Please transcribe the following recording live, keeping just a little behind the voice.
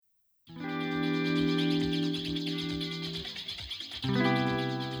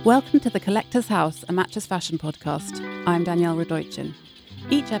Welcome to The Collector's House, a Matches Fashion podcast. I'm Danielle Radojcin.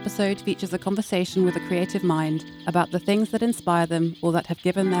 Each episode features a conversation with a creative mind about the things that inspire them or that have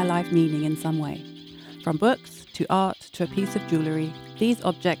given their life meaning in some way. From books to art to a piece of jewellery, these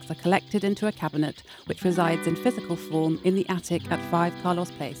objects are collected into a cabinet which resides in physical form in the attic at 5 Carlos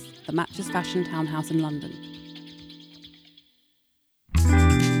Place, the Matches Fashion townhouse in London.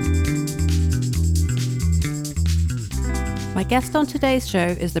 My guest on today's show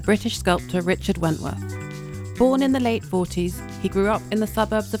is the British sculptor Richard Wentworth. Born in the late 40s, he grew up in the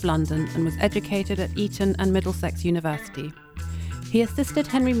suburbs of London and was educated at Eton and Middlesex University. He assisted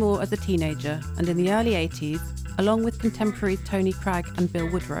Henry Moore as a teenager and in the early 80s, along with contemporaries Tony Cragg and Bill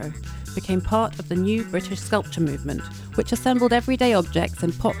Woodrow, became part of the new British sculpture movement, which assembled everyday objects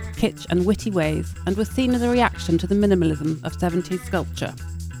in pop, kitsch and witty ways and was seen as a reaction to the minimalism of 70s sculpture.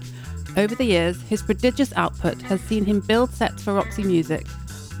 Over the years, his prodigious output has seen him build sets for Roxy Music,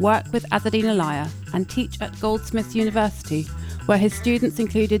 work with Azzedine Alaïa, and teach at Goldsmiths University, where his students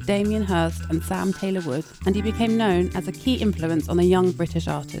included Damien, Hirst and Sam Taylor-Wood, and he became known as a key influence on the young British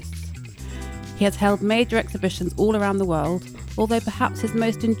artists. He has held major exhibitions all around the world, although perhaps his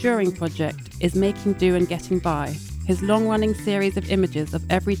most enduring project is Making Do and Getting By, his long-running series of images of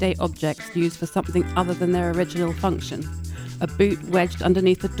everyday objects used for something other than their original function. A boot wedged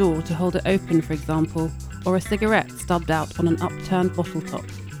underneath a door to hold it open, for example, or a cigarette stubbed out on an upturned bottle top.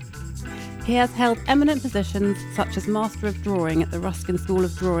 He has held eminent positions such as Master of Drawing at the Ruskin School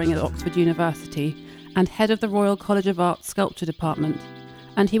of Drawing at Oxford University and Head of the Royal College of Art Sculpture Department,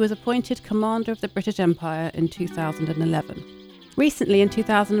 and he was appointed Commander of the British Empire in 2011. Recently, in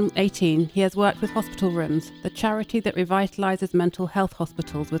 2018, he has worked with Hospital Rooms, the charity that revitalises mental health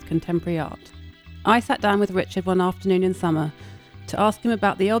hospitals with contemporary art. I sat down with Richard one afternoon in summer to ask him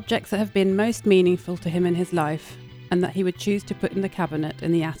about the objects that have been most meaningful to him in his life and that he would choose to put in the cabinet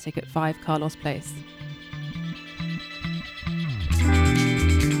in the attic at 5 Carlos Place.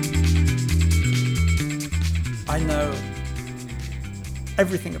 I know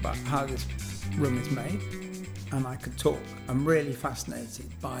everything about how this room is made, and I could talk. I'm really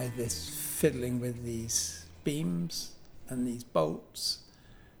fascinated by this fiddling with these beams and these bolts.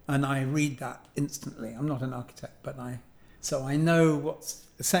 And I read that instantly. I'm not an architect, but so I know what's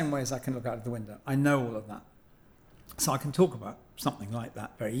the same way as I can look out of the window. I know all of that. So I can talk about something like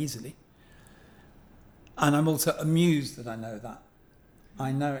that very easily. And I'm also amused that I know that.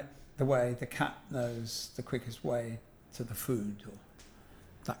 I know it the way the cat knows the quickest way to the food or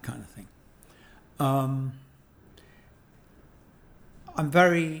that kind of thing. I'm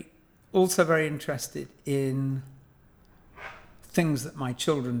also very interested in things that my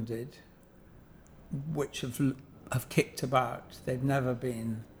children did, which have kicked about. They've never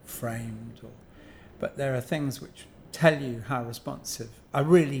been framed, but there are things which tell you how responsive. I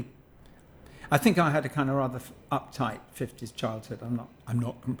think I had a kind of rather uptight 50s childhood. I'm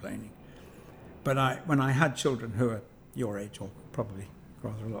not complaining, but when I had children who are your age or probably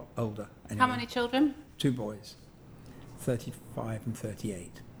rather a lot older. Anyway, How many children? 2 boys, 35 and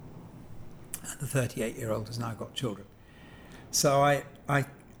 38. And the 38-year-old has now got children. So I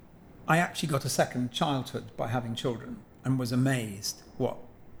actually got a second childhood by having children and was amazed what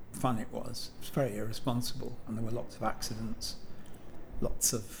fun it was. It was very irresponsible and there were lots of accidents,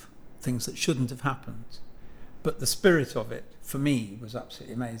 lots of things that shouldn't have happened. But the spirit of it, for me, was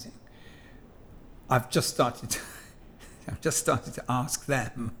absolutely amazing. I've just started to ask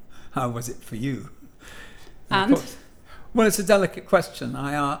them, how was it for you? And? Well, it's a delicate question.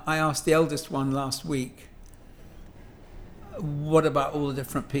 I asked the eldest one last week, what about all the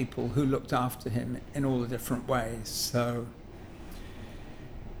different people who looked after him in all the different ways? So,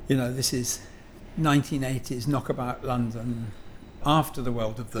 this is 1980s knockabout London, after the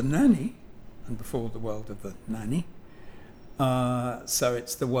world of the nanny and before the world of the nanny. So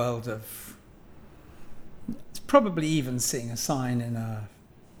it's the world of, it's probably even seeing a sign in a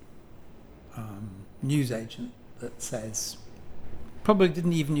newsagent that says, probably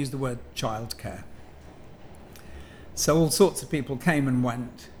didn't even use the word childcare. So all sorts of people came and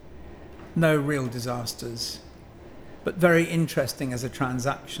went, no real disasters, but very interesting as a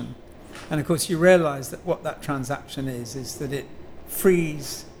transaction. And of course you realise that what that transaction is that it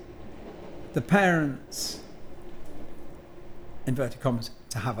frees the parents, inverted commas,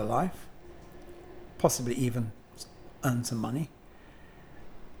 to have a life, possibly even earn some money,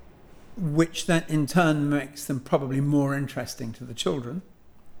 which then in turn makes them probably more interesting to the children,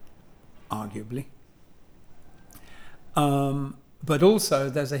 arguably. But also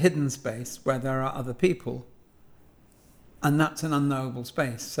there's a hidden space where there are other people, and that's an unknowable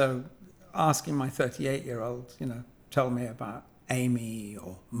space. So asking my 38-year-old, tell me about Amy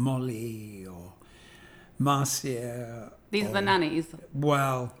or Molly or Marcia. These are the nannies?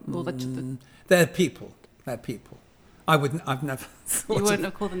 Well, Or they're people. They're people. I've never thought You wouldn't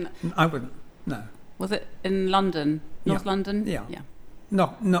have called them... I wouldn't, no. Was it in London? North London? Yeah.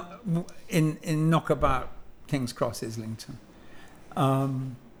 Not in knockabout King's Cross, Islington.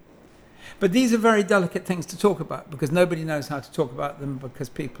 But these are very delicate things to talk about because nobody knows how to talk about them because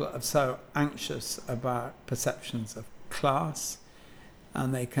people are so anxious about perceptions of class,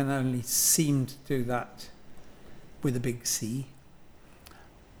 and they can only seem to do that with a big C,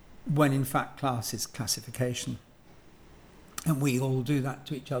 when in fact class is classification. And we all do that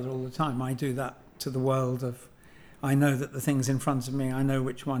to each other all the time. I do that to the world of, I know that the things in front of me, I know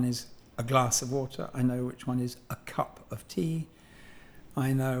which one is a glass of water, I know which one is a cup of tea,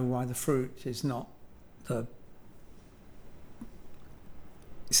 I know why the fruit is not the...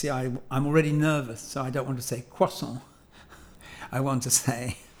 See, I'm already nervous, so I don't want to say croissant. I want to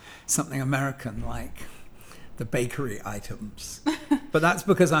say something American like the bakery items. But that's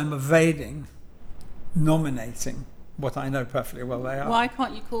because I'm evading nominating what I know perfectly well they are. Why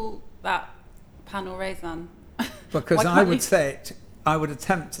can't you call that pain au raisin? Because I would say it, I would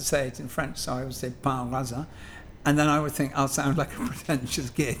attempt to say it in French, so I would say pain au raisin, and then I would think I'll sound like a pretentious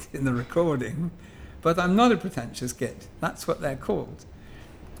git in the recording, but I'm not a pretentious git. That's what they're called.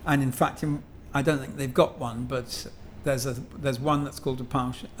 And in fact, I don't think they've got one, but there's one that's called a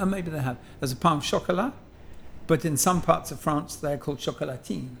pain, and maybe they have. There's a pain au chocolat, but in some parts of France they're called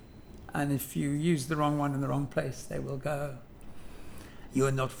chocolatine. And if you use the wrong one in the wrong place, they will go,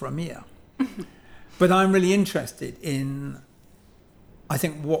 "You're not from here." But I'm really interested in, I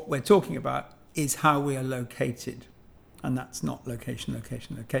think what we're talking about is how we are located. And that's not location.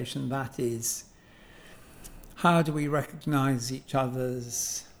 That is, how do we recognize each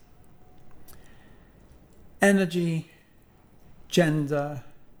other's energy, gender,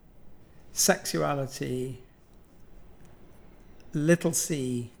 sexuality, little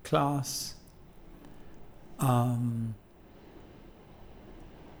c, class,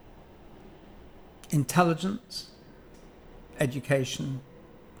 intelligence, education,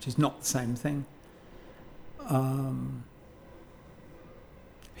 which is not the same thing,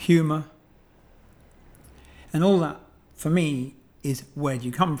 humour, and all that for me is where do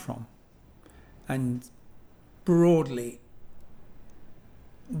you come from? And broadly,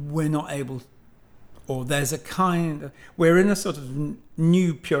 we're not able, or there's a kind of, we're in a sort of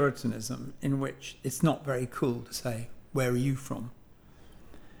new Puritanism in which it's not very cool to say, where are you from?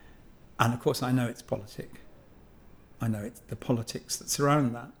 And of course I know it's politic. I know it's the politics that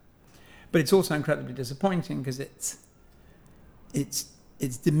surround that. But it's also incredibly disappointing because it's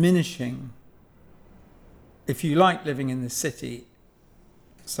diminishing. If you like living in this city,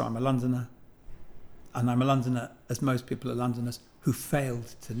 so I'm a Londoner, and I'm a Londoner as most people are Londoners who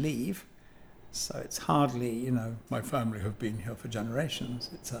failed to leave. So it's hardly, my family have been here for generations.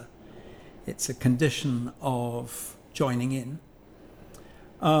 It's a condition of joining in.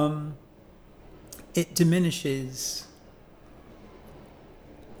 It diminishes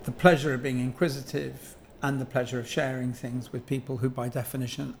the pleasure of being inquisitive and the pleasure of sharing things with people who by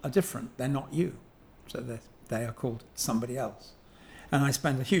definition are different. They're not you. So they are called somebody else. And I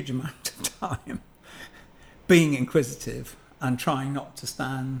spend a huge amount of time being inquisitive and trying not to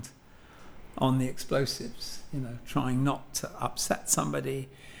stand on the explosives, trying not to upset somebody.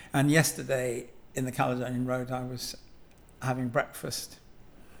 And yesterday in the Caledonian Road, I was having breakfast,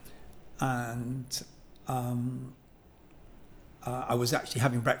 and I was actually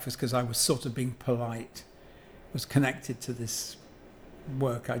having breakfast because I was sort of being polite. It was connected to this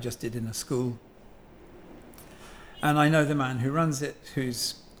work I just did in a school. And I know the man who runs it,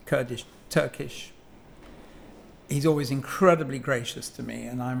 who's Kurdish, Turkish. He's always incredibly gracious to me,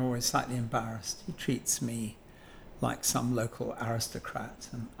 and I'm always slightly embarrassed. He treats me like some local aristocrat,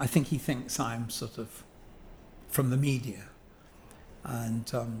 and I think he thinks I'm sort of from the media.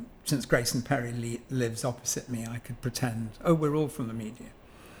 And since Grace and Perry lives opposite me, I could pretend, we're all from the media.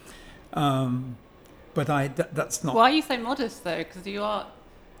 But that's not... Why are you so modest, though? Because you are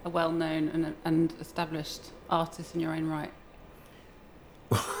a well-known and established artist in your own right.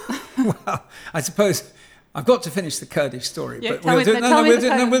 Well, I suppose I've got to finish the Kurdish story, Yeah, but we'll do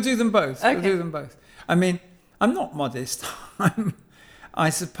them both. Okay. We'll do them both. I mean, I'm not modest.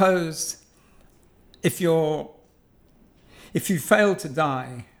 I suppose if you fail to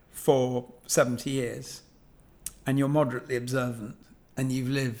die for 70 years and you're moderately observant and you've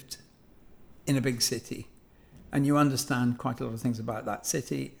lived in a big city and you understand quite a lot of things about that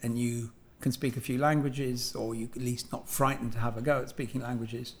city and you can speak a few languages, or you're at least not frightened to have a go at speaking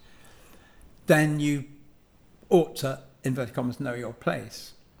languages, then you ought to, inverted commas, know your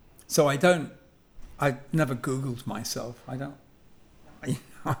place. So I never Googled myself.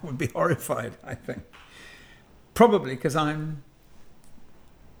 I would be horrified, I think. Probably because I'm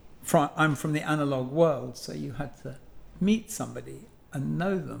from the analog world, so you had to meet somebody and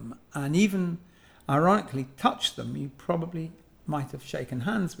know them, and even, ironically, touch them. You probably might have shaken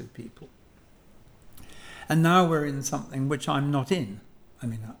hands with people. And now we're in something which I'm not in. I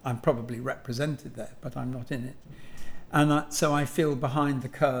mean, I'm probably represented there, but I'm not in it. And so I feel behind the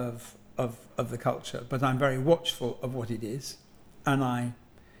curve of the culture, but I'm very watchful of what it is. And I'm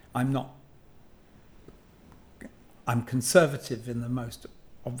conservative in the most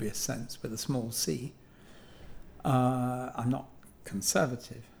obvious sense, with a small c. I'm not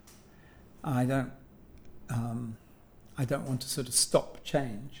conservative. I don't want to sort of stop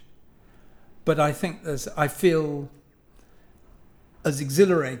change. But I think I feel as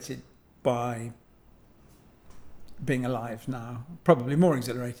exhilarated by being alive now, probably more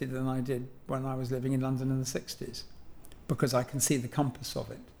exhilarated than I did when I was living in London in the 60s, because I can see the compass of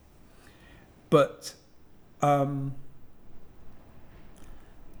it. But,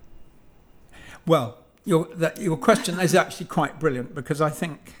 well, your question is actually quite brilliant, because I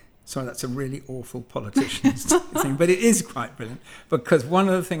think, sorry, that's a really awful politician's thing, but it is quite brilliant, because one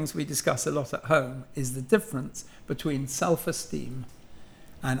of the things we discuss a lot at home is the difference between self-esteem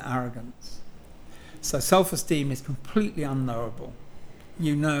and arrogance. So self-esteem is completely unknowable.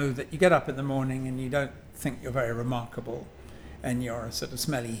 You know that you get up in the morning and you don't think you're very remarkable, and you're a sort of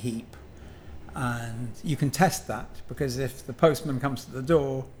smelly heap. And you can test that, because if the postman comes to the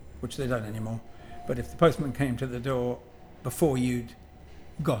door, which they don't anymore, but if the postman came to the door before you'd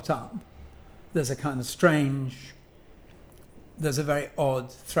got up, there's a kind of there's a very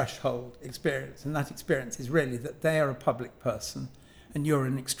odd threshold experience. And that experience is really that they are a public person and you're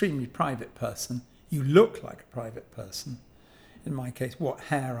an extremely private person. You look like a private person. In my case, what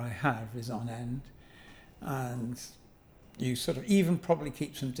hair I have is on end. And you sort of even probably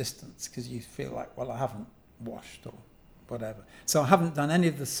keep some distance, because you feel like, well, I haven't washed or whatever. So I haven't done any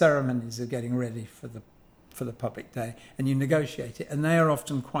of the ceremonies of getting ready for the public day, and you negotiate it, and they are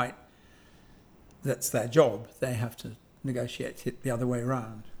often that's their job. They have to negotiate it the other way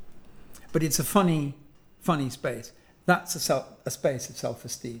around. But it's a funny space. That's a space of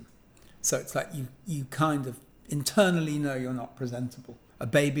self-esteem. So it's like you kind of internally know you're not presentable. A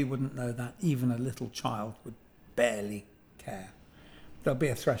baby wouldn't know that. Even a little child would barely care. There'll be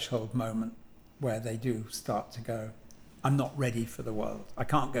a threshold moment where they do start to go, I'm not ready for the world. I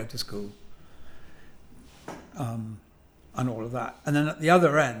can't go to school. And all of that. And then at the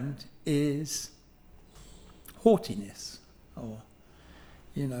other end is haughtiness, or,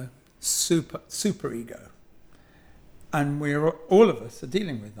 super ego. And all of us are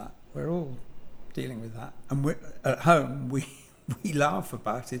dealing with that. We're all dealing with that. And at home, we laugh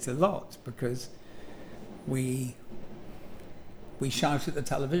about it a lot, because we shout at the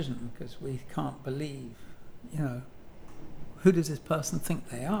television because we can't believe, who does this person think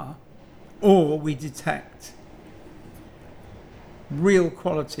they are? Or we detect real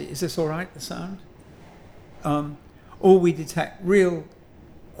quality. Is this all right, the sound? Or we detect real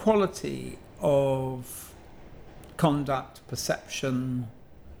quality of conduct, perception,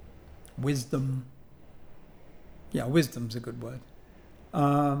 wisdom. Yeah, wisdom's a good word.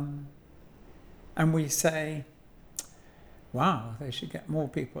 And we say, wow, they should get more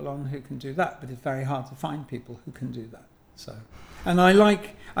people on who can do that, but it's very hard to find people who can do that. So, and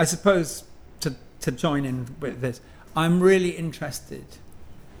I suppose, to join in with this, I'm really interested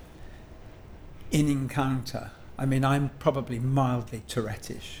in encounter. I mean, I'm probably mildly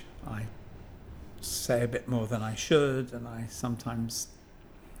Tourette-ish. I say a bit more than I should, and I sometimes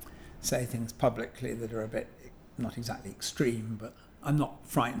say things publicly that are a bit, not exactly extreme, but I'm not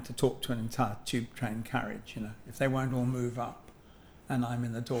frightened to talk to an entire tube train carriage, if they won't all move up and I'm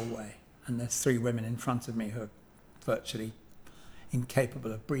in the doorway and there's 3 women in front of me who are virtually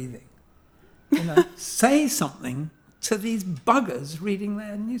incapable of breathing. Say something to these buggers reading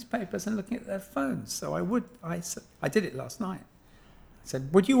their newspapers and looking at their phones. So I did it last night. I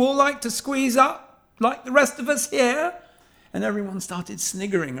said, would you all like to squeeze up like the rest of us here? And everyone started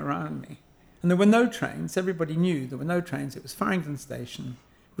sniggering around me. And there were no trains. Everybody knew there were no trains. It was Farringdon Station.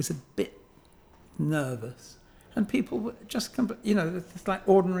 It was a bit nervous. And people were just, it's like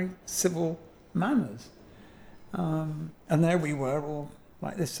ordinary civil manners. And there we were, all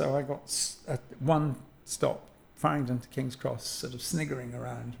like this. So I got one stop, Farringdon to King's Cross, sort of sniggering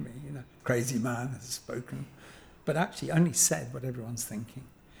around me. Crazy man has spoken. But actually only said what everyone's thinking.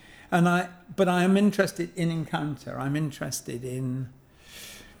 But I am interested in encounter. I'm interested in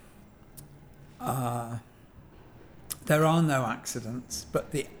there are no accidents,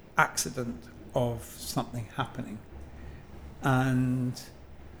 but the accident of something happening. And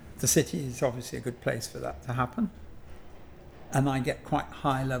the city is obviously a good place for that to happen. And I get quite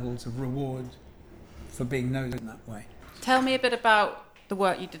high levels of reward for being known in that way. Tell me a bit about the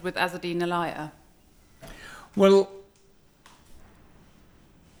work you did with Azzedine Alaïa. Well,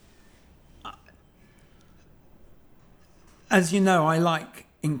 as you know, I like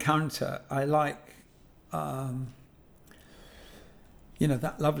encounter. I like,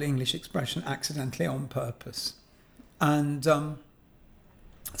 that lovely English expression, accidentally on purpose. And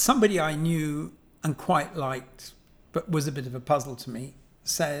somebody I knew and quite liked, but was a bit of a puzzle to me,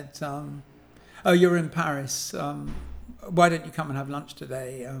 said, "Oh, you're in Paris. Why don't you come and have lunch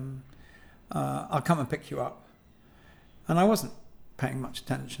today? I'll come and pick you up." And I wasn't paying much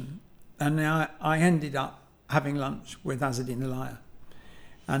attention. And I ended up having lunch with Azzedine Alaïa.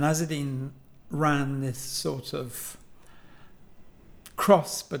 And Azzedine ran this sort of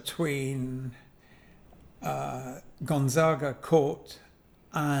cross between Gonzaga court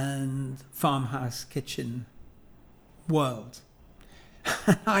and farmhouse kitchen world.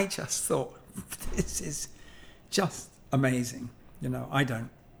 And I just thought, this is just amazing. I don't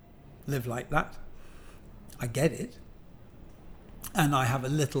live like that. I get it. And I have a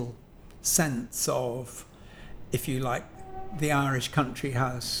little sense of, if you like, the Irish country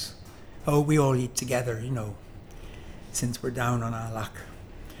house. Oh, we all eat together, since we're down on our luck,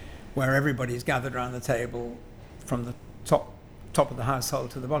 where everybody's gathered around the table from the top of the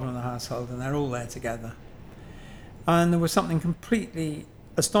household to the bottom of the household, and they're all there together. And there was something completely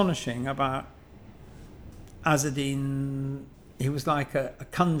astonishing about Azzedine. He was like a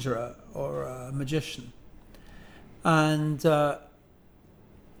conjurer or a magician. And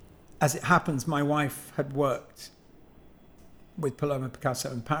as it happens, my wife had worked with Paloma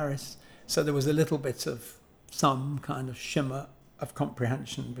Picasso in Paris, so there was a little bit of some kind of shimmer of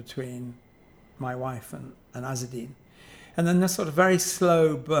comprehension between my wife and Azzedine. And then this sort of very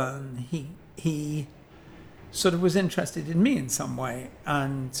slow burn, he sort of was interested in me in some way.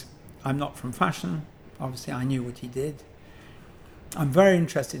 And I'm not from fashion. Obviously, I knew what he did. I'm very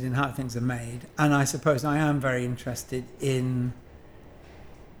interested in how things are made. And I suppose I am very interested in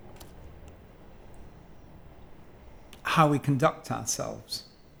how we conduct ourselves.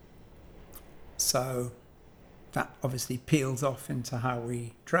 So that obviously peels off into how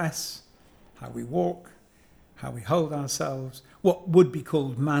we dress, how we walk, how we hold ourselves, what would be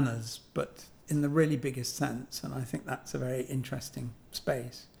called manners, but in the really biggest sense. And I think that's a very interesting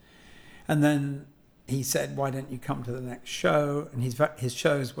space. And then he said, "Why don't you come to the next show?" And his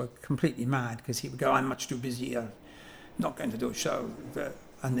shows were completely mad, because he would go, "I'm much too busy, I'm not going to do a show."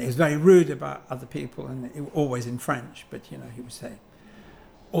 And he was very rude about other people, and always in French. But, he would say,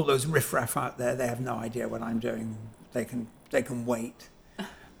 "All those riffraff out there, they have no idea what I'm doing. They can wait."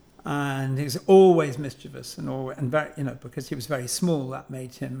 And he was always mischievous and very, because he was very small, that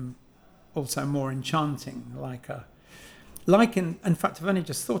made him also more enchanting. In fact, I've only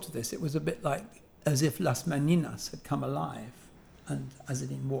just thought of this. It was a bit like as if Las Meninas had come alive, and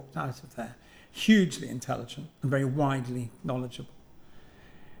Azzedine walked out of there, hugely intelligent and very widely knowledgeable.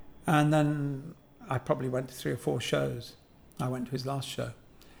 And then I probably went to 3 or 4 shows. I went to his last show.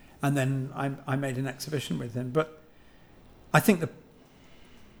 And then I made an exhibition with him. But I think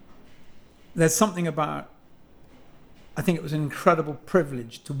there's something about, I think it was an incredible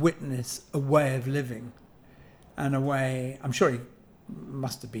privilege to witness a way of living, and a way, I'm sure he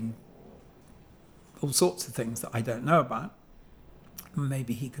must have been all sorts of things that I don't know about.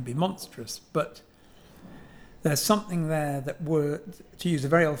 Maybe he could be monstrous, but there's something there that to use a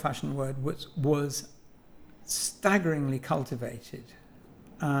very old-fashioned word, was staggeringly cultivated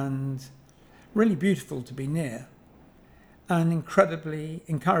and really beautiful to be near, and incredibly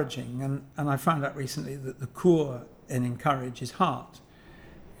encouraging. And I found out recently that the core in encourage is heart.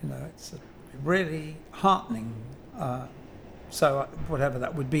 It's really heartening. So whatever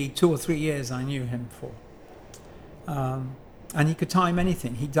that would be, 2 or 3 years I knew him for. And he could time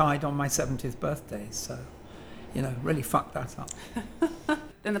anything. He died on my 70th birthday, so, really fucked that up.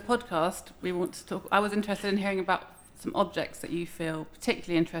 In the podcast, we want to talk. I was interested in hearing about some objects that you feel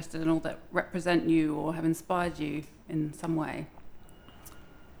particularly interested in, or that represent you or have inspired you in some way.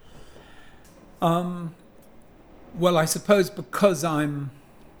 Well, I suppose because I'm,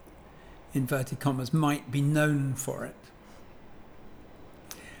 inverted commas, might be known for it,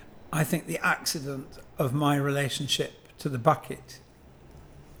 I think the accident of my relationship to the bucket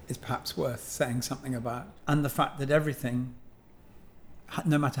is perhaps worth saying something about, and the fact that everything,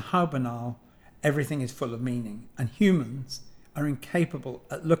 no matter how banal, everything is full of meaning, and humans are incapable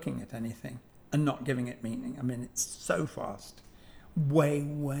at looking at anything and not giving it meaning. I mean, it's so fast, way,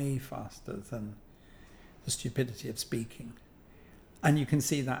 way faster than the stupidity of speaking. And you can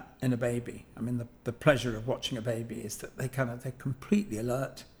see that in a baby. I mean, the pleasure of watching a baby is that they're completely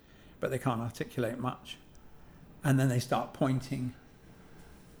alert, but they can't articulate much. And then they start pointing,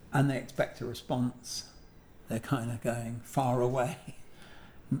 and they expect a response. They're kind of going far away.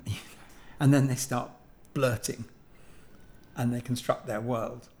 And then they start blurting, and they construct their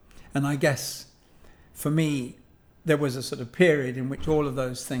world. And I guess, for me, there was a sort of period in which all of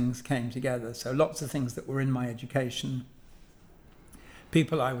those things came together. So lots of things that were in my education,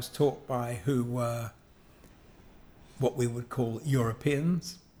 people I was taught by who were what we would call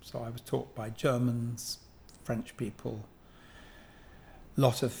Europeans. So I was taught by Germans, French people, a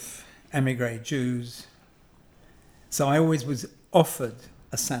lot of émigré Jews. So I always was offered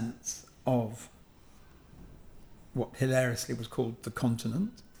a sense of what hilariously was called the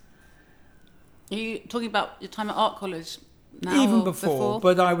continent. Are you talking about your time at art college now? Even before,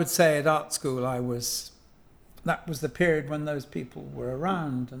 but I would say at art school that was the period when those people were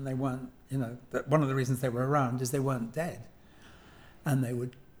around, and they weren't, that one of the reasons they were around is they weren't dead. And they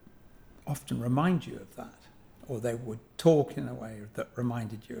would often remind you of that, or they would talk in a way that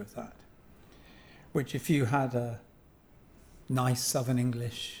reminded you of that. Which, if you had a nice Southern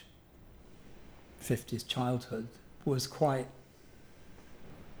English 50s childhood, was quite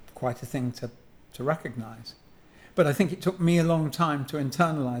a thing to recognise. But I think it took me a long time to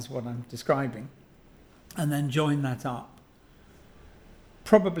internalise what I'm describing and then join that up.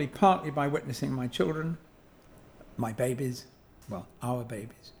 Probably partly by witnessing my children, my babies, well, our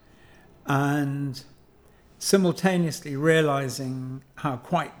babies, and simultaneously realising how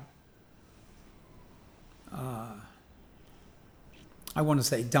quite, I want to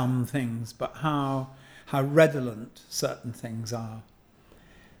say dumb things, but how redolent certain things are.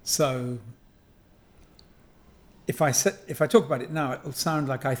 So if I talk about it now, it'll sound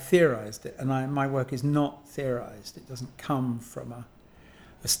like I theorised it, and my work is not theorised. It doesn't come from a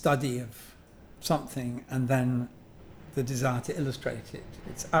study of something and then the desire to illustrate it.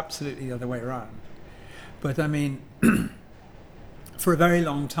 It's absolutely the other way around. But I mean, for a very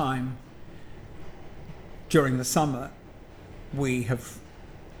long time during the summer, we have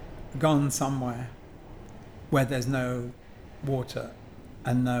gone somewhere where there's no water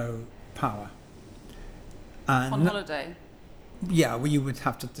and no power. And on holiday? Yeah, well, you would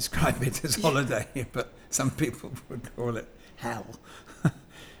have to describe it as holiday, but some people would call it hell.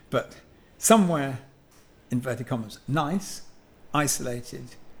 But somewhere, inverted commas, nice,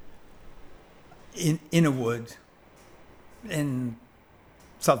 isolated, in a wood, in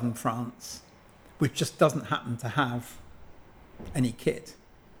southern France, which just doesn't happen to have any kit.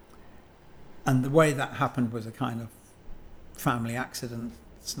 And the way that happened was a kind of family accident.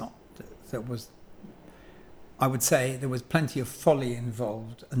 I would say there was plenty of folly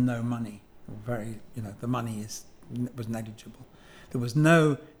involved and no money. The money was negligible. There was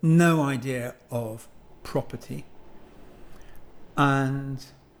no idea of property. And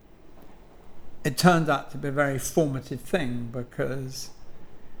it turned out to be a very formative thing, because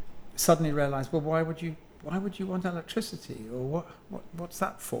I suddenly realised, well, why would you want electricity, or what's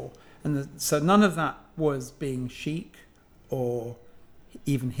that for? And so none of that was being chic or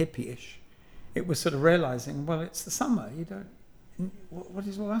even hippie-ish. It was sort of realising, well, it's the summer. What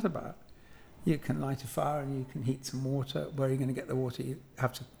is all that about? You can light a fire and you can heat some water. Where are you going to get the water? You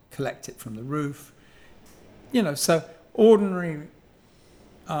have to collect it from the roof. So ordinary,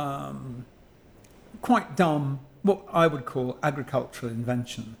 quite dumb, what I would call agricultural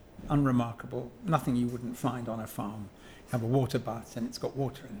invention, unremarkable, nothing you wouldn't find on a farm. You have a water butt and it's got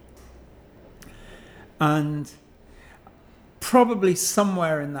water in it. And probably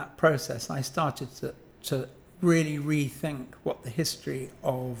somewhere in that process, I started to really rethink what the history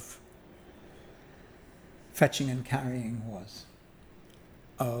of fetching and carrying was,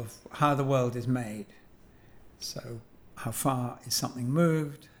 of how the world is made. So how far is something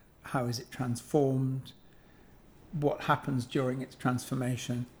moved? How is it transformed? What happens during its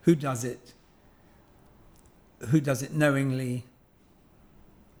transformation? Who does it? Who does it knowingly?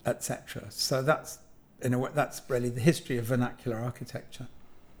 Etc. So that's really the history of vernacular architecture,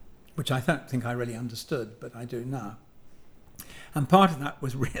 which I don't think I really understood, but I do now. And part of that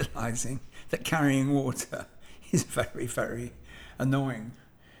was realising that carrying water is very, very annoying.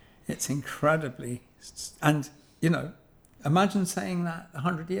 It's incredibly... And, imagine saying that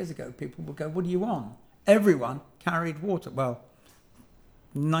 100 years ago. People would go, what are you on? Everyone carried water. Well,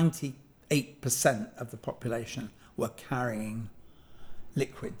 98% of the population were carrying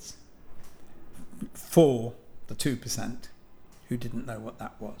liquids for the 2% who didn't know what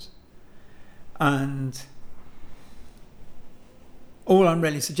that was. And all I'm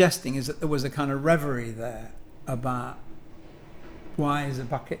really suggesting is that there was a kind of reverie there about why is a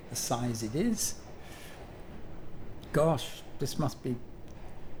bucket the size it is? Gosh, this must be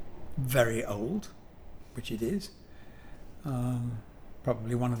very old, which it is.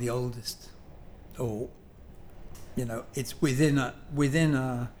 Probably one of the oldest, or it's within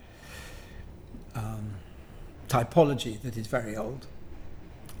a typology that is very old.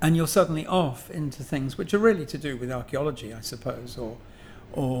 And you're suddenly off into things which are really to do with archaeology, I suppose,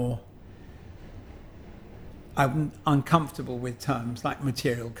 or I'm uncomfortable with terms like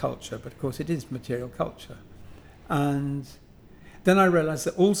material culture, but of course it is material culture. And then I realised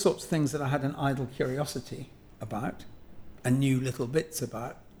that all sorts of things that I had an idle curiosity about and knew little bits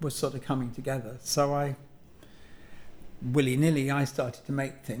about were sort of coming together. So willy-nilly, I started to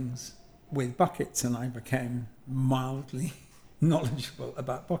make things with buckets, and I became mildly knowledgeable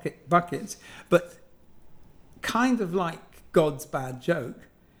about buckets, but kind of like God's bad joke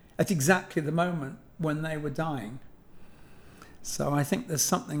at exactly the moment when they were dying. So I think there's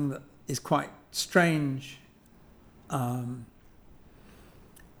something that is quite strange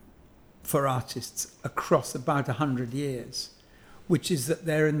for artists across about 100 years, which is that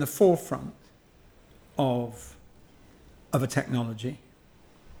they're in the forefront of a technology.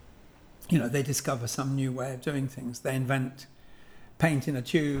 They discover some new way of doing things. They invent paint in a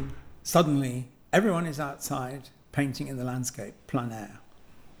tube. Suddenly, everyone is outside painting in the landscape, plein air.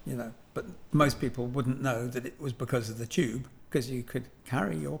 But most people wouldn't know that it was because of the tube, because you could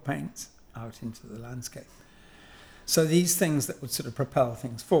carry your paints out into the landscape. So these things that would sort of propel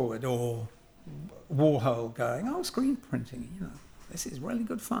things forward, or Warhol going, screen printing, this is really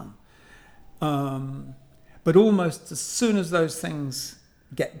good fun. But almost as soon as those things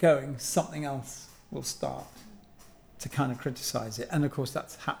get going, something else will start to kind of criticize it. And of course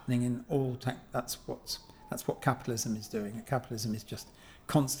that's happening in all tech. That's what capitalism is doing. Capitalism is just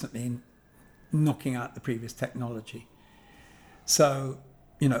constantly knocking out the previous technology. So,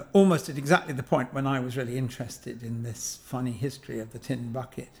 almost at exactly the point when I was really interested in this funny history of the tin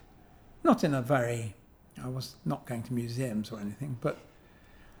bucket, not in I was not going to museums or anything,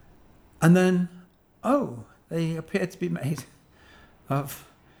 and then, they appear to be made of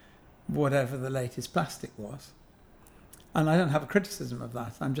whatever the latest plastic was. And I don't have a criticism of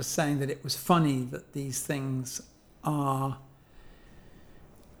that. I'm just saying that it was funny that these things are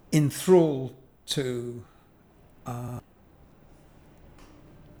enthralled to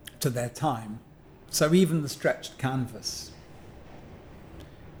their time. So even the stretched canvas,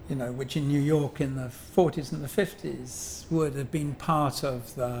 which in New York in the 40s and the 50s would have been part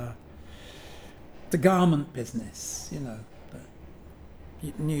of the garment business,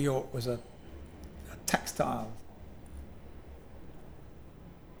 But New York was a textile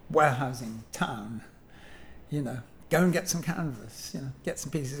warehousing town. Go and get some canvas, get some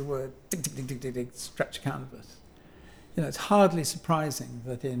pieces of wood, dig, dig, dig, dig, dig, dig, stretch canvas. It's hardly surprising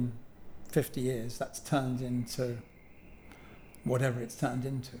that in 50 years that's turned into whatever it's turned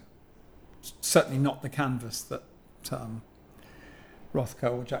into. It's certainly not the canvas that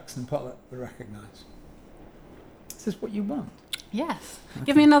Rothko or Jackson Pollock would recognise. Is this what you want? Yes. Okay.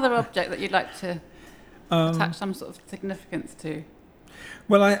 Give me another object that you'd like to attach some sort of significance to.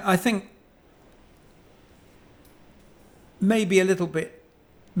 Well, I think maybe a little bit.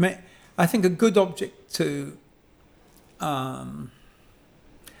 I think a good object to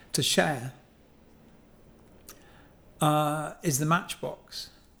share is the matchbox.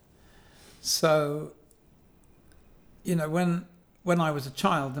 So, when I was a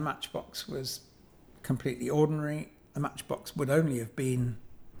child, the matchbox was completely ordinary. The matchbox wouldn't have been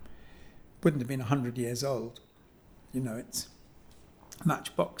 100 years old. It's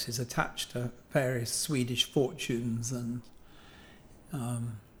matchbox is attached to various Swedish fortunes, and I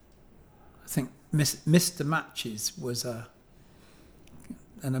think Mr. Matches was an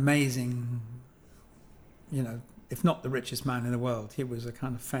amazing, if not the richest man in the world, he was a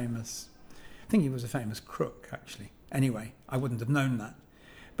kind of famous, I think he was a famous crook, actually. Anyway, I wouldn't have known that.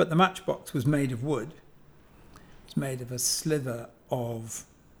 But the matchbox was made of wood. It's made of a slither of,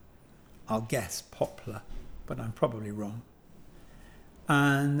 I'll guess, poplar, but I'm probably wrong.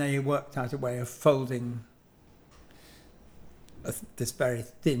 And they worked out a way of folding this very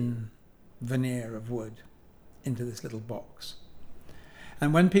thin veneer of wood into this little box.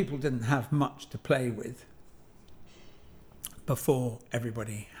 And when people didn't have much to play with, before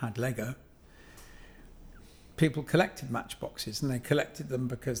everybody had Lego, people collected matchboxes, and they collected them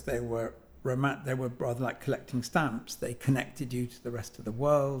because they were rather like collecting stamps. They connected you to the rest of the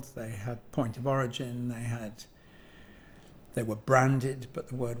world. They had point of origin. They had They were branded, but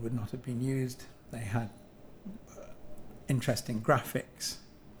the word would not have been used. They had interesting graphics.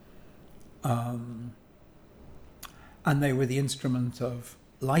 And they were the instrument of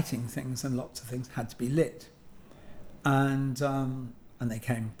lighting things, and lots of things had to be lit. And they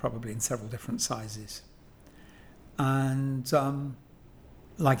came probably in several different sizes. And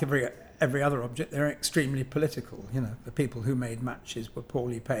like every other object, they're extremely political. You know, the people who made matches were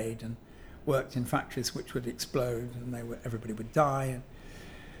poorly paid and worked in factories which would explode, and everybody would die.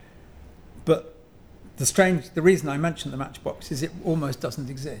 But the reason I mention the matchbox is it almost doesn't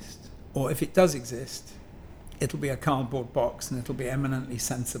exist. Or if it does exist, it'll be a cardboard box and it'll be eminently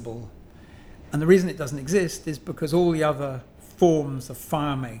sensible. And the reason it doesn't exist is because all the other forms of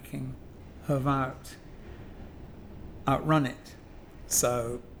fire making have outrun it.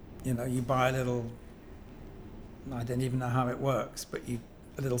 So, you know, you buy a little, I don't even know how it works, but a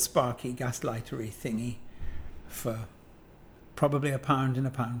little sparky gaslightery thingy for probably £1 in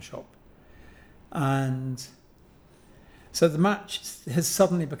a pound shop. And so the match has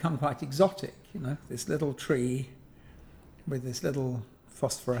suddenly become quite exotic, you know, this little tree with this little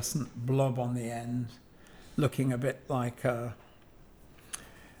phosphorescent blob on the end, looking a bit like a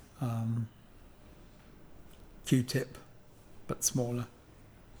Q-tip, but smaller.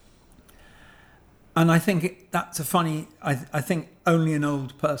 And I think that's I think only an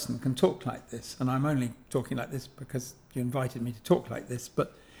old person can talk like this, and I'm only talking like this because you invited me to talk like this,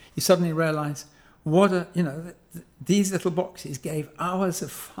 but you suddenly realise these little boxes gave hours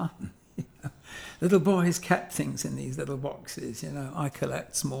of fun. You know? Little boys kept things in these little boxes. You know, I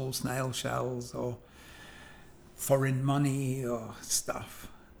collect small snail shells or foreign money or stuff.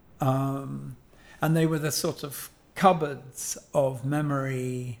 And they were the sort of cupboards of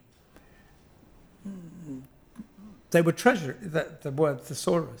memory. They were the word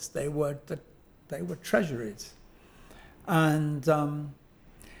thesaurus. They were treasuries. And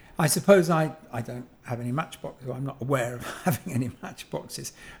I suppose I don't have any matchboxes. I'm not aware of having any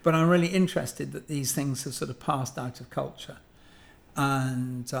matchboxes, but I'm really interested that these things have sort of passed out of culture.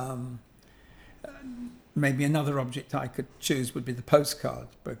 And maybe another object I could choose would be the postcard,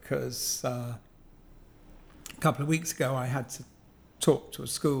 because a couple of weeks ago I had to talk to a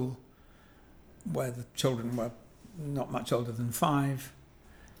school where the children were not much older than 5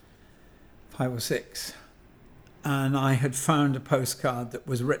 or 6. And I had found a postcard that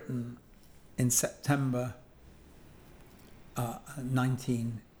was written in September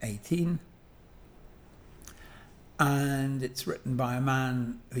 1918. And it's written by a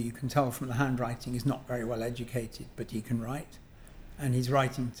man who you can tell from the handwriting is not very well educated, but he can write. And he's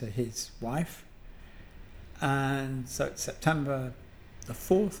writing to his wife. And so it's September the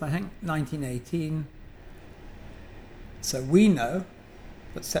 4th, I think, 1918. So we know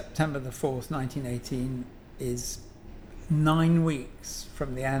that September the 4th, 1918 is 9 weeks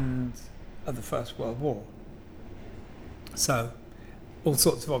from the end of the First World War. So, all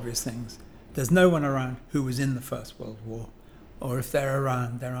sorts of obvious things. There's no one around who was in the First World War, or if they're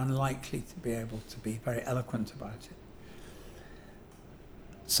around, they're unlikely to be able to be very eloquent about it.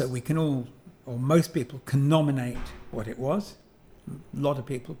 So we can all, or most people can nominate what it was. A lot of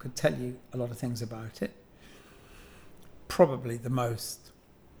people could tell you a lot of things about it. Probably the most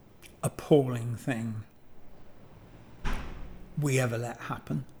appalling thing we ever let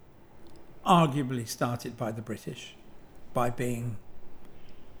happen, arguably started by the British, by being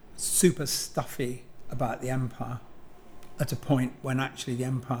super stuffy about the empire at a point when actually the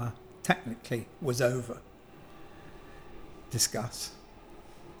empire technically was over. Discuss.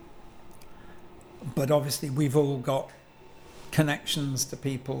 But obviously we've all got connections to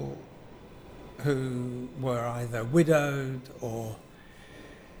people who were either widowed or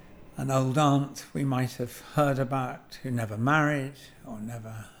an old aunt we might have heard about who never married or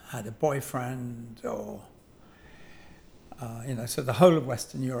never had a boyfriend, or so the whole of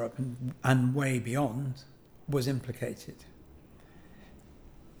Western Europe and way beyond was implicated.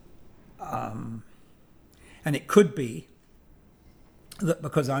 And it could be that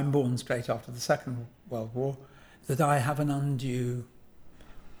because I'm born straight after the Second World War, that I have an undue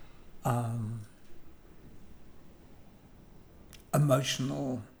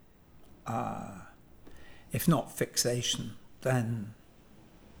emotional, if not fixation, then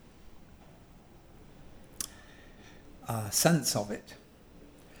sense of it.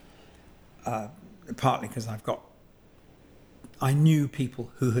 Partly because I knew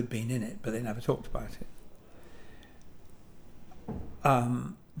people who had been in it, but they never talked about it.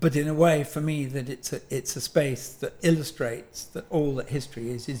 But in a way, for me, that it's a space that illustrates that all that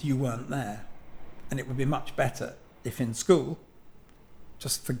history is you weren't there. And it would be much better if in school,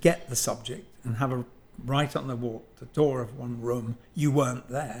 just forget the subject and have right on the door of one room, you weren't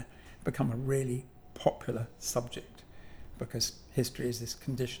there, become a really popular subject, because history is this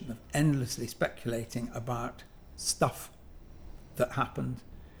condition of endlessly speculating about stuff that happened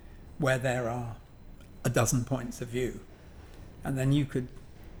where there are a dozen points of view. And then you could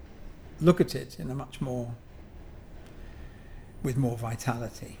look at it in a with more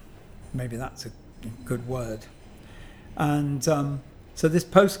vitality. Maybe that's a good word. And so this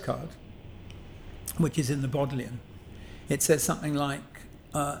postcard, which is in the Bodleian, it says something like,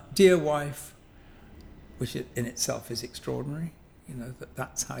 dear wife, which in itself is extraordinary,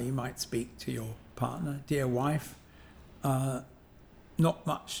 that's how you might speak to your partner. Dear wife, not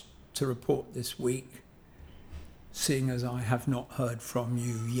much to report this week, seeing as I have not heard from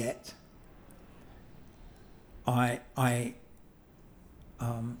you yet. I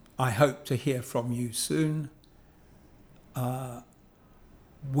hope to hear from you soon.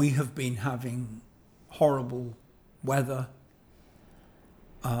 We have been having horrible weather.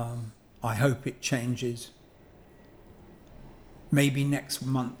 I hope it changes. Maybe next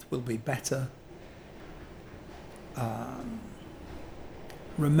month will be better.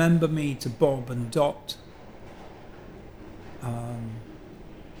 Remember me to Bob and Dot.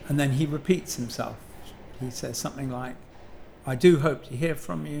 And then he repeats himself. He says something like, I do hope to hear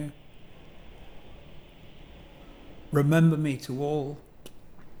from you. Remember me to all.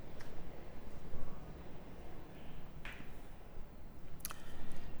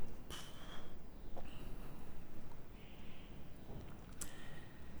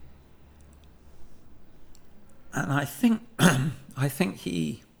 And I think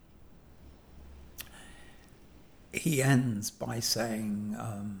he ends by saying,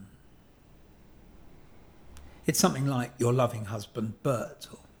 it's something like your loving husband Bert,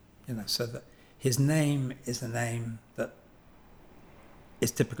 or, so that his name is a name that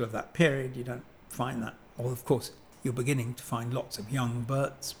is typical of that period. You don't find that, or of course you're beginning to find lots of young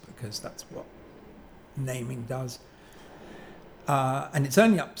Berts, because that's what naming does. And it's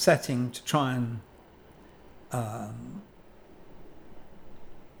only upsetting to try and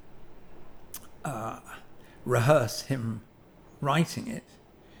rehearse him writing it,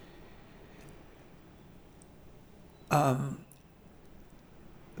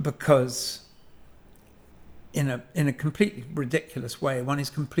 because in a completely ridiculous way, one is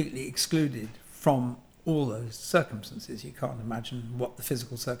completely excluded from all those circumstances. You can't imagine what the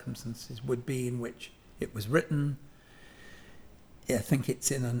physical circumstances would be in which it was written. I think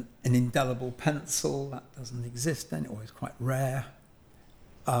it's in an indelible pencil. That doesn't exist anymore. It's quite rare.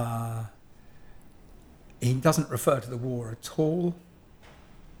 He doesn't refer to the war at all,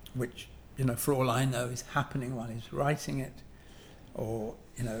 which, for all I know, is happening while he's writing it, or,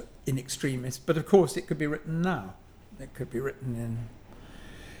 in extremis. But of course, it could be written now. It could be written in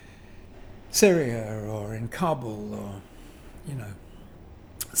Syria or in Kabul or,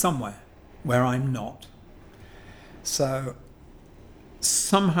 somewhere where I'm not. So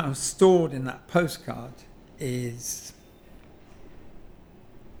somehow stored in that postcard is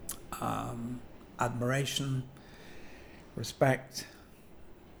admiration, respect,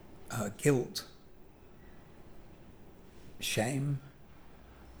 guilt, shame,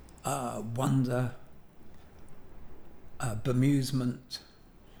 wonder, bemusement,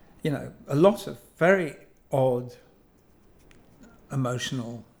 a lot of very odd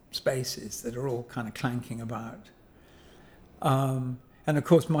emotional spaces that are all kind of clanking about. And of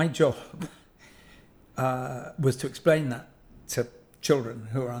course, my job was to explain that to children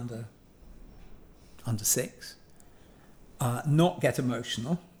who are under 6, not get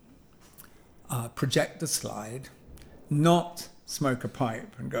emotional, project the slide, not smoke a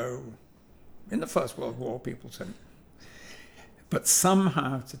pipe and go, in the First World War, people said, but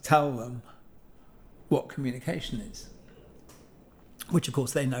somehow to tell them what communication is, which of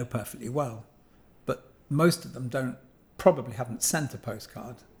course they know perfectly well, but most of them probably haven't sent a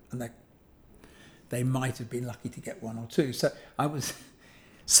postcard, and they might have been lucky to get one or two. So I was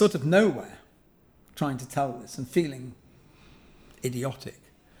sort of nowhere trying to tell this and feeling idiotic.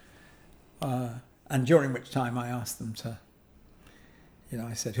 And during which time I asked them to,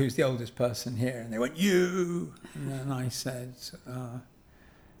 I said, who's the oldest person here? And they went, you. And then I said,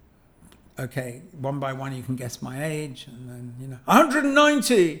 okay, one by one you can guess my age. And then,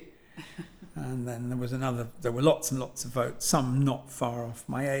 190. And then there were lots and lots of votes, some not far off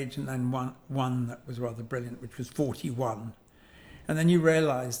my age, and then one that was rather brilliant, which was 41. And then you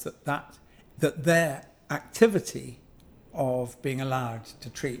realise that their activity of being allowed to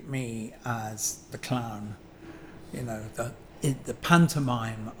treat me as the clown, the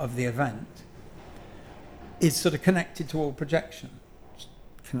pantomime of the event, is sort of connected to all projection,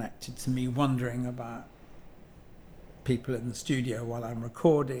 connected to me wondering about people in the studio while I'm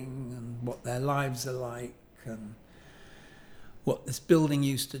recording, and what their lives are like, and what this building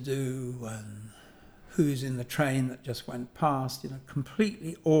used to do, and who's in the train that just went past,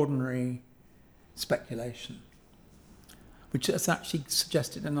 completely ordinary speculation, which has actually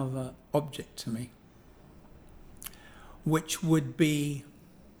suggested another object to me, which would be,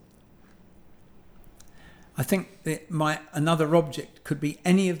 I think that another object could be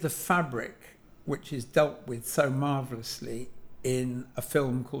any of the fabric which is dealt with so marvellously in a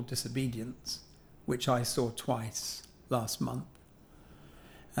film called Disobedience, which I saw twice last month.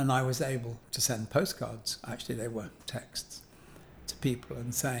 And I was able to send postcards, actually they were texts, to people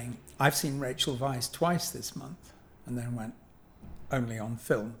and saying, I've seen Rachel Weisz twice this month, and then went, only on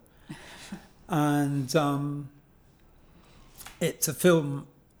film. And it's a film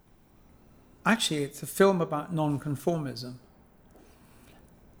about non-conformism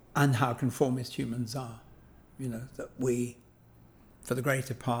and how conformist humans are. That we, for the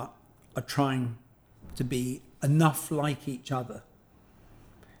greater part, are trying to be enough like each other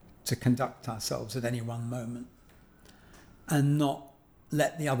to conduct ourselves at any one moment and not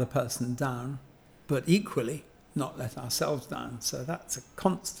let the other person down, but equally not let ourselves down. So that's a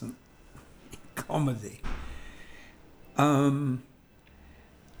constant comedy. And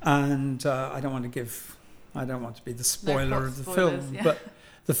I don't want to be the spoiler of the film, yeah. But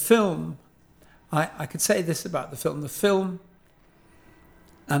the film, I could say this about the film,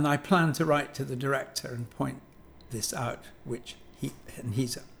 and I plan to write to the director and point this out,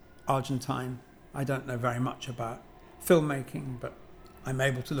 he's Argentine. I don't know very much about filmmaking, but I'm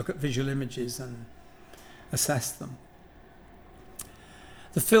able to look at visual images and assess them.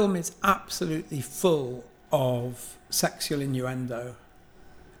 The film is absolutely full of sexual innuendo,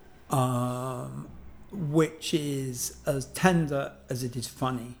 which is as tender as it is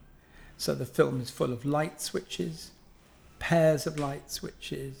funny. So the film is full of light switches, pairs of light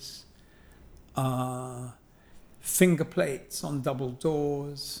switches, finger plates on double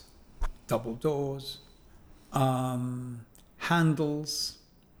doors, handles,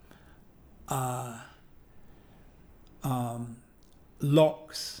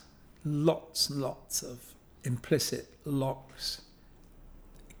 locks, lots and lots of implicit locks,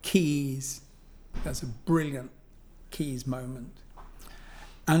 keys. There's a brilliant keys moment.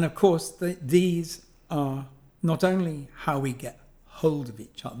 And of course, these are not only how we get hold of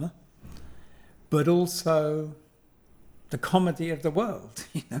each other, but also the comedy of the world.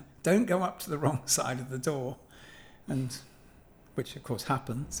 Don't go up to the wrong side of the door, and which of course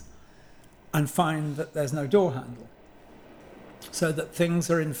happens, and find that there's no door handle. So that things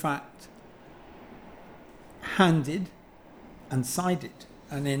are in fact handed and sided.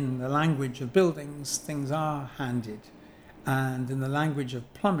 And in the language of buildings, things are handed. And in the language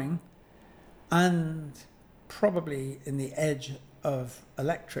of plumbing, and probably in the edge of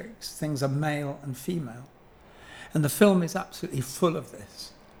electrics, things are male and female. And the film is absolutely full of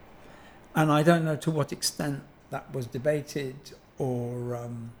this. And I don't know to what extent that was debated, or,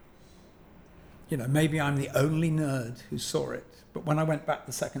 maybe I'm the only nerd who saw it. But when I went back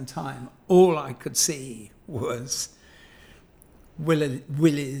the second time, all I could see was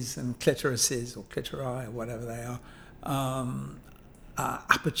willies and clitorises, or clitori, or whatever they are,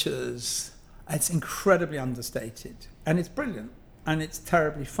 apertures. It's incredibly understated, and it's brilliant, and it's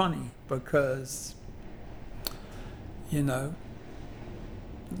terribly funny because,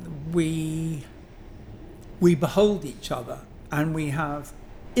 we behold each other, and we have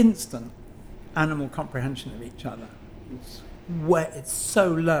instant animal comprehension of each other. It's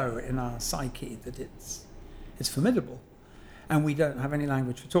so low in our psyche that it's formidable, and we don't have any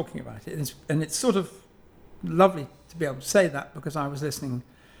language for talking about it. And it's sort of lovely to be able to say that, because I was listening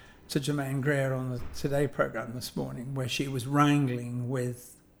to Germaine Greer on the Today programme this morning, where she was wrangling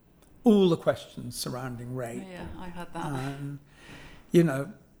with all the questions surrounding rape. Yeah, I heard that. And,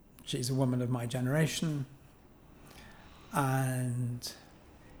 she's a woman of my generation, and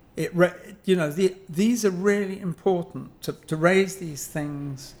these are really important to raise these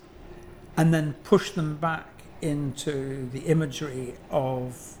things and then push them back into the imagery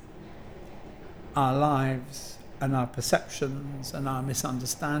of our lives and our perceptions and our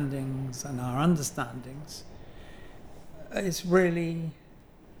misunderstandings and our understandings. It's really,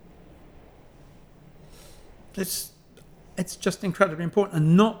 it's just incredibly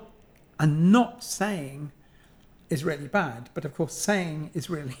important, and not saying is really bad, but of course saying is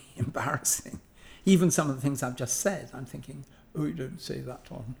really embarrassing. Even some of the things I've just said, I'm thinking, oh, you don't say that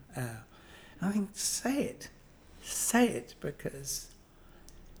on air. And I think, say it, because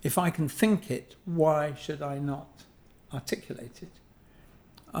if I can think it, why should I not articulate it?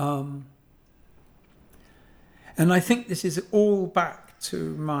 And I think this is all back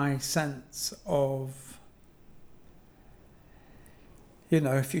to my sense of,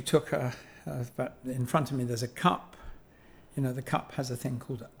 if you took in front of me there's a cup, the cup has a thing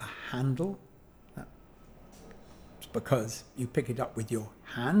called a handle. That's because you pick it up with your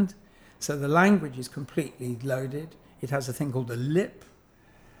hand. So the language is completely loaded. It has a thing called a lip.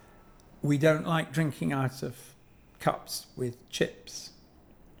 We don't like drinking out of cups with chips.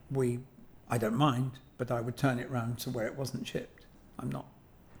 I don't mind, but I would turn it round to where it wasn't chipped.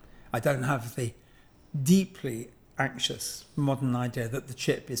 I don't have the deeply anxious modern idea that the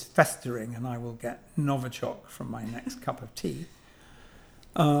chip is festering and I will get Novichok from my next cup of tea.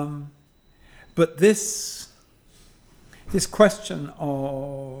 But this question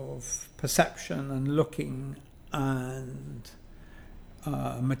of perception and looking and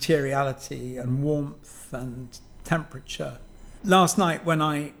materiality and warmth and temperature. Last night, when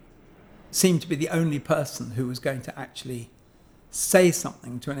I seemed to be the only person who was going to actually say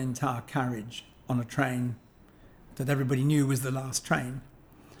something to an entire carriage on a train that everybody knew was the last train,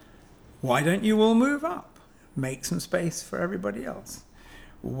 why don't you all move up? Make some space for everybody else.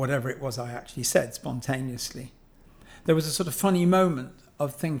 Or whatever it was I actually said spontaneously. There was a sort of funny moment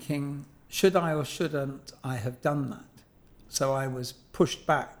of thinking, should I or shouldn't I have done that? So I was pushed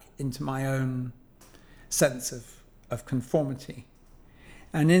back into my own sense of conformity.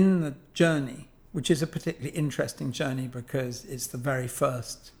 And in the journey, which is a particularly interesting journey because it's the very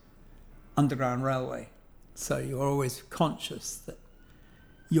first underground railway, so you're always conscious that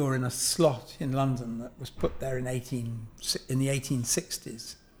you're in a slot in London that was put there in the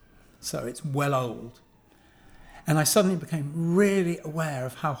 1860s, so it's well old. And I suddenly became really aware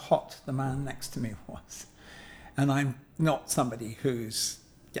of how hot the man next to me was. And I'm not somebody who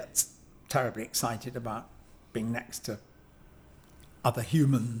gets terribly excited about being next to other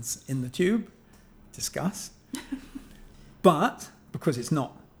humans in the tube. Discuss. But, because it's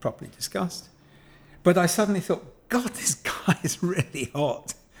not properly discussed, but I suddenly thought, God, this guy is really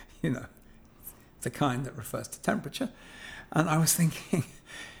hot. The kind that refers to temperature. And I was thinking,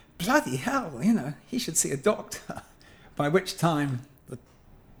 bloody hell, he should see a doctor. By which time the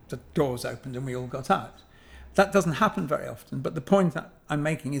doors opened and we all got out. That doesn't happen very often, but the point that I'm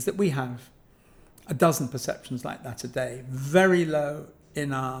making is that we have a dozen perceptions like that a day, very low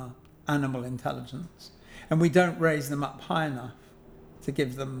in our animal intelligence, and we don't raise them up high enough to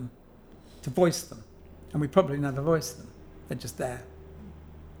voice them, and we probably never voice them. They're just there.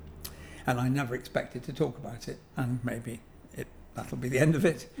 And I never expected to talk about it, and maybe that'll be the end of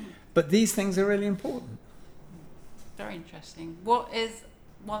it. But these things are really important. Very interesting. What is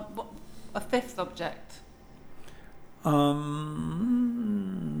a fifth object? Oh,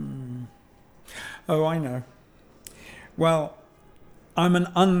 I know. Well, I'm an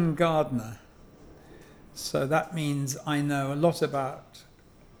ungardener, so that means I know a lot about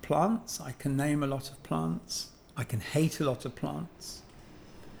plants. I can name a lot of plants. I can hate a lot of plants.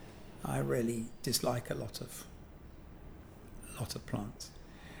 I really dislike a lot of plants.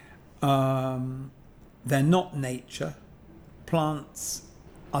 They're not nature. Plants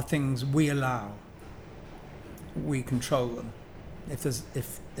are things we allow. We control them.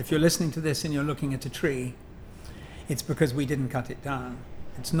 If you're listening to this and you're looking at a tree, it's because we didn't cut it down.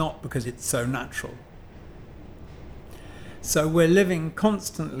 It's not because it's so natural. So we're living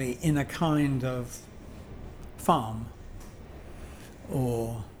constantly in a kind of farm,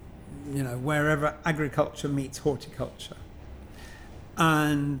 or wherever agriculture meets horticulture.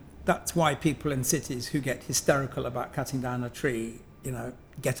 And that's why people in cities who get hysterical about cutting down a tree,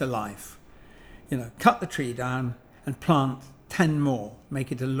 get a life. Cut the tree down and plant 10 more, make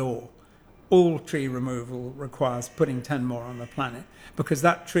it a law. All tree removal requires putting 10 more on the planet, because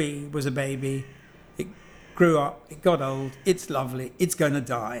that tree was a baby, it grew up, it got old, it's lovely, it's going to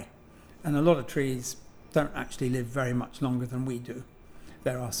die. And a lot of trees don't actually live very much longer than we do.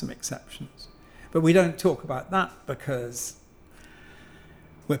 There are some exceptions. But we don't talk about that because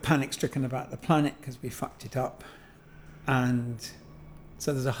we're panic-stricken about the planet because we fucked it up. And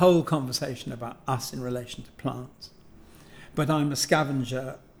so there's a whole conversation about us in relation to plants. But I'm a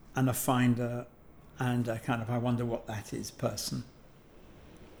scavenger and a finder and a kind of I wonder what that is person.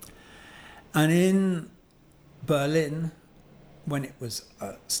 And in Berlin, when it was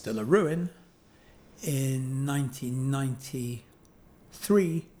still a ruin, in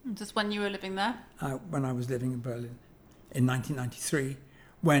 1993... Just when you were living there? When I was living in Berlin, in 1993,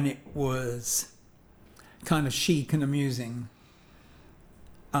 when it was kind of chic and amusing,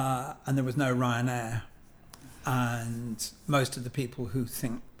 and there was no Ryanair, and most of the people who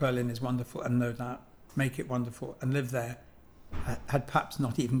think Berlin is wonderful and no doubt make it wonderful and live there had perhaps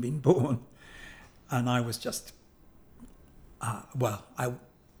not even been born, and I was just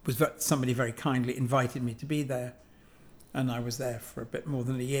somebody very kindly invited me to be there, and I was there for a bit more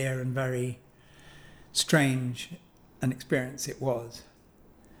than a year, and very strange an experience it was.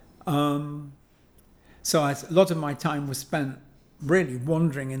 So a lot of my time was spent really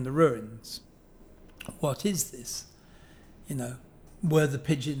wandering in the ruins. What is this? Were the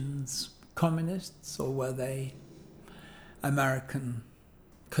pigeons communists, or were they American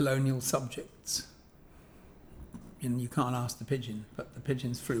colonial subjects? You can't ask the pigeon, but the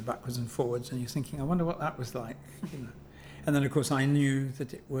pigeons flew backwards and forwards, and you're thinking, I wonder what that was like. And then, of course, I knew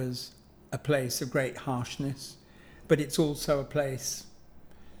that it was a place of great harshness, but it's also a place,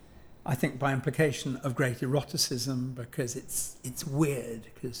 I think, by implication, of great eroticism, because it's weird,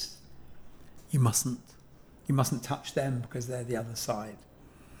 because you mustn't touch them because they're the other side.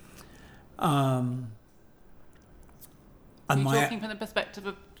 Are you talking from the perspective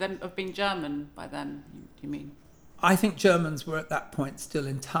of them of being German by then? Do you mean? I think Germans were at that point still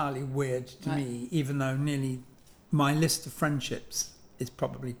entirely weird to me, even though nearly my list of friendships is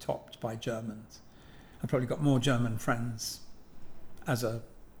probably topped by Germans. I've probably got more German friends as a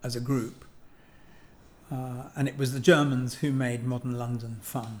group. And it was the Germans who made modern London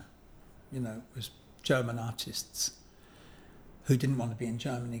fun. It was German artists who didn't want to be in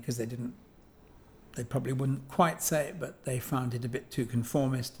Germany because they probably wouldn't quite say it, but they found it a bit too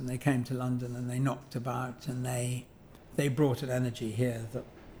conformist, and they came to London and they knocked about, and they brought an energy here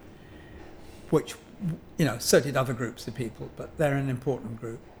which so did other groups of people, but they're an important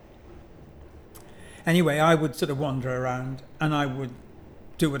group. Anyway, I would sort of wander around, and I would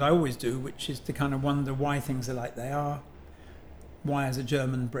do what I always do, which is to kind of wonder why things are like they are. Why is a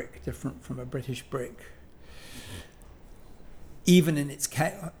German brick different from a British brick? Even in its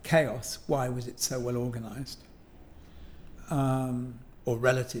chaos, why was it so well organised? Or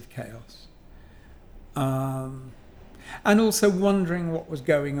relative chaos. And also wondering what was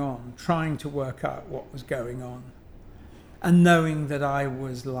going on, trying to work out what was going on, and knowing that I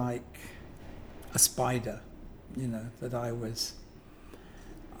was like a spider, that I was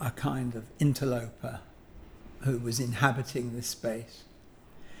a kind of interloper who was inhabiting this space.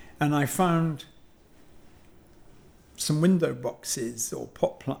 And I found some window boxes or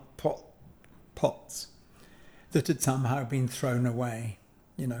pots that had somehow been thrown away,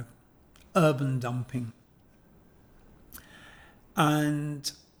 urban dumping.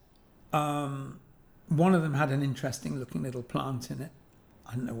 And one of them had an interesting looking little plant in it.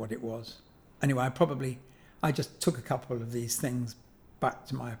 I don't know what it was. Anyway, I just took a couple of these things back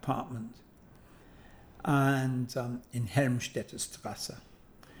to my apartment, and in Helmstedter Strasse,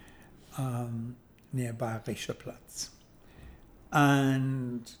 nearby Richerplatz.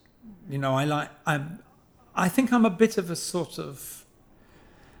 And I think I'm a bit of a sort of,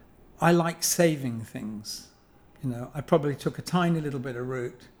 I like saving things. I probably took a tiny little bit of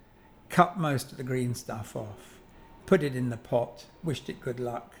root, cut most of the green stuff off, put it in the pot, wished it good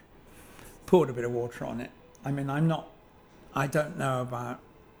luck, poured a bit of water on it. I don't know about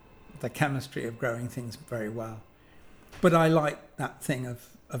the chemistry of growing things very well, but I like that thing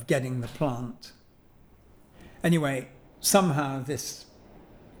of getting the plant. Anyway, somehow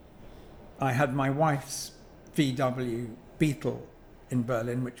I had my wife's VW Beetle in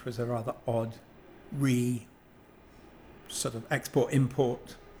Berlin, which was a rather odd sort of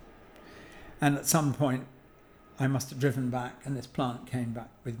export-import. And at some point, I must have driven back, and this plant came back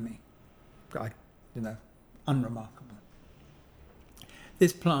with me. Unremarkable.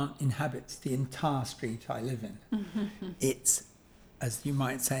 This plant inhabits the entire street I live in. It's, as you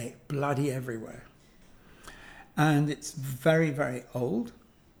might say, bloody everywhere. And it's very, very old.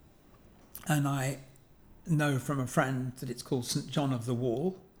 And I know from a friend that it's called St. John of the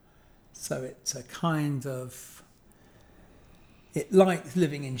Wall. So it's a kind of, it likes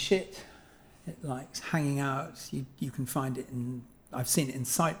living in shit. It likes hanging out. You can find it I've seen it in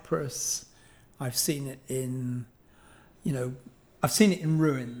Cyprus. I've seen it in, I've seen it in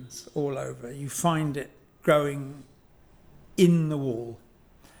ruins all over. You find it growing in the wall.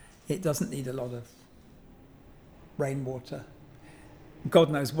 It doesn't need a lot of rainwater.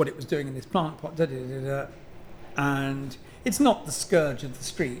 God knows what it was doing in this plant pot. And it's not the scourge of the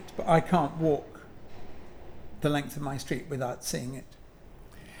street, but I can't walk the length of my street without seeing it.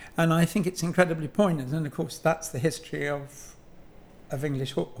 And I think it's incredibly poignant. And of course, that's the history of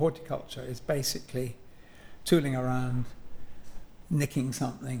English horticulture, is basically tooling around, nicking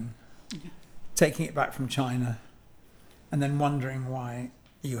something, taking it back from China, and then wondering why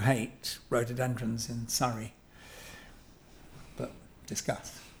you hate rhododendrons in Surrey. But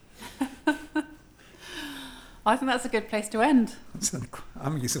discuss. I think that's a good place to end.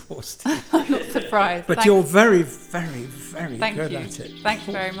 I'm exhausted. I'm not surprised. But you're very, very, very good at it. Thank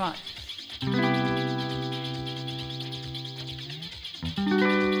you very much.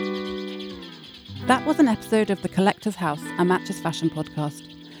 That was an episode of The Collector's House, a Matches Fashion podcast.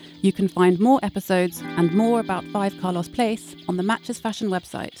 You can find more episodes and more about 5 Carlos Place on the Matches Fashion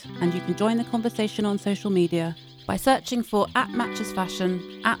website, and you can join the conversation on social media by searching for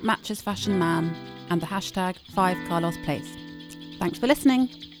 @MatchesFashion, @MatchesFashionMan, and the hashtag 5 Carlos Place. Thanks for listening.